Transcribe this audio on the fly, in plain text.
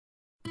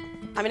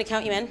I'm gonna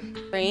count you in.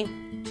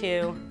 3,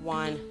 2,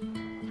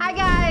 1. Hi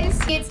guys,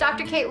 it's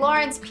Dr. Kate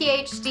Lawrence,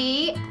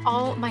 PhD.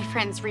 All my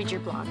friends read your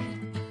blog.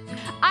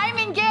 I'm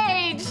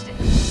engaged.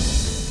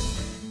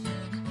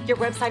 Your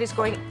website is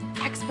growing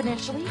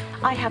exponentially.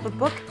 I have a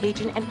book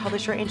agent and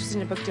publisher interested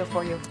in a book deal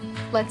for you.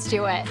 Let's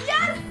do it.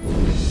 Yes!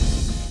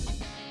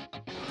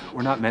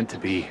 We're not meant to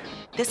be.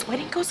 This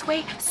wedding goes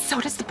away, so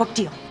does the book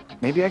deal.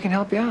 Maybe I can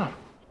help you out.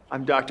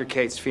 I'm Dr.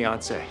 Kate's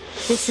fiancé.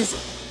 This is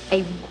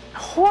a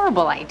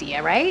horrible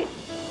idea, right?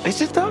 Is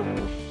it though?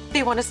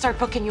 They want to start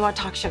booking you on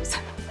talk shows.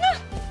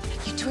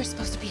 You two are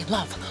supposed to be in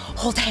love.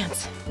 Hold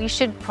hands. We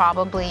should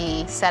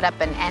probably set up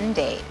an end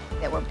date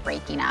that we're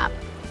breaking up.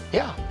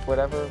 Yeah,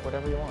 whatever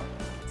you want.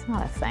 It's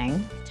not a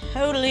thing.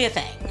 Totally a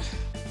thing.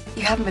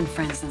 You haven't been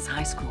friends since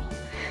high school.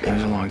 It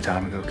was a long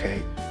time ago,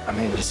 Kate. I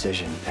made a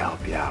decision to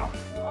help you out.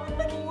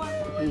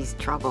 He's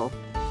trouble.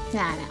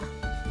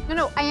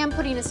 No, I am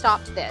putting a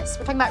stop to this.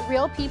 We're talking about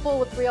real people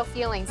with real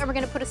feelings. And we're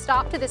gonna put a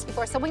stop to this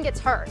before someone gets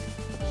hurt.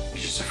 You're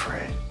just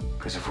afraid.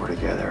 Because if we're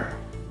together,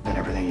 then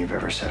everything you've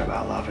ever said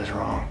about love is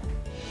wrong.